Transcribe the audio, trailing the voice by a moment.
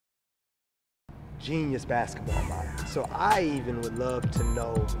genius basketball mind. So I even would love to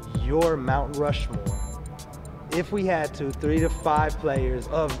know your Mount Rushmore. If we had to, 3 to 5 players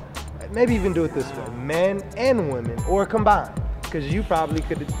of, maybe even do it this way, men and women, or combined, because you probably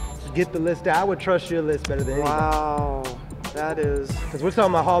could get the list out. I would trust your list better than anybody. Wow, that is. Because we're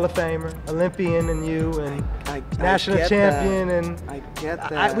talking about Hall of Famer, Olympian, and you, and national champion, and I get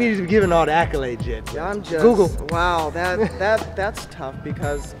that. We haven't given all the accolades yet. Yeah, I'm just Google. Wow, that's tough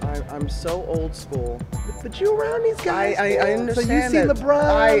because I'm so old school. But you around these guys. I understand. So you see that.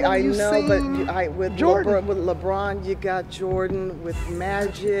 LeBron. I you know, but with Jordan. With LeBron, you got Jordan. With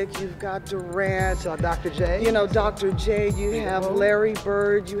Magic, you've got Durant. Saw Dr. J. You know, Dr. J. You have Larry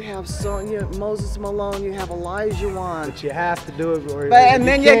Bird. You have Sonia, Moses Malone. You have Elijah Wan. But you have to do it. Or and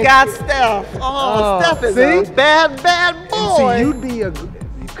then you got Steph. Oh, Steph is a bad boy. And see, you'd be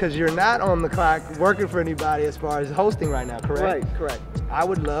because you're not on the clock working for anybody as far as hosting right now, correct? Right, correct. I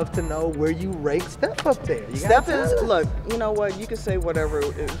would love to know where you rank Steph up there. Steph is, look, you know what, you could say whatever.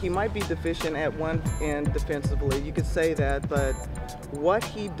 He might be deficient at one end defensively. You could say that, but what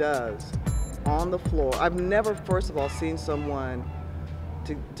he does on the floor, I've never, first of all, seen someone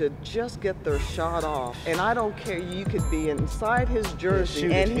to just get their shot off. And I don't care, you could be inside his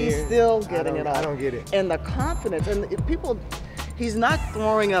jersey and he's still getting it off. I don't get it. And the confidence, and people, he's not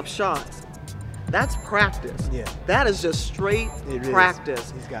throwing up shots. That's practice. Yeah. That is just straight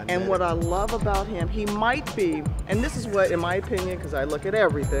practice. He's gotten and better. what I love about him, he might be, and this is what, in my opinion, because I look at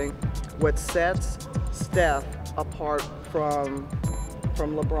everything, what sets Steph apart from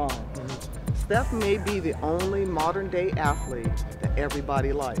LeBron. Mm-hmm. Steph may be the only modern day athlete that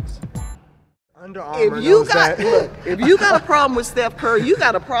everybody likes. Under Armour If you knows got that. look, if you got a problem with Steph Curry, you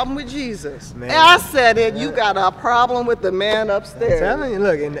got a problem with Jesus. Man. And I said it. You got a problem with the man upstairs. I'm telling you,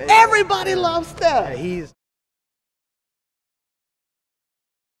 look, and everybody loves Steph. he's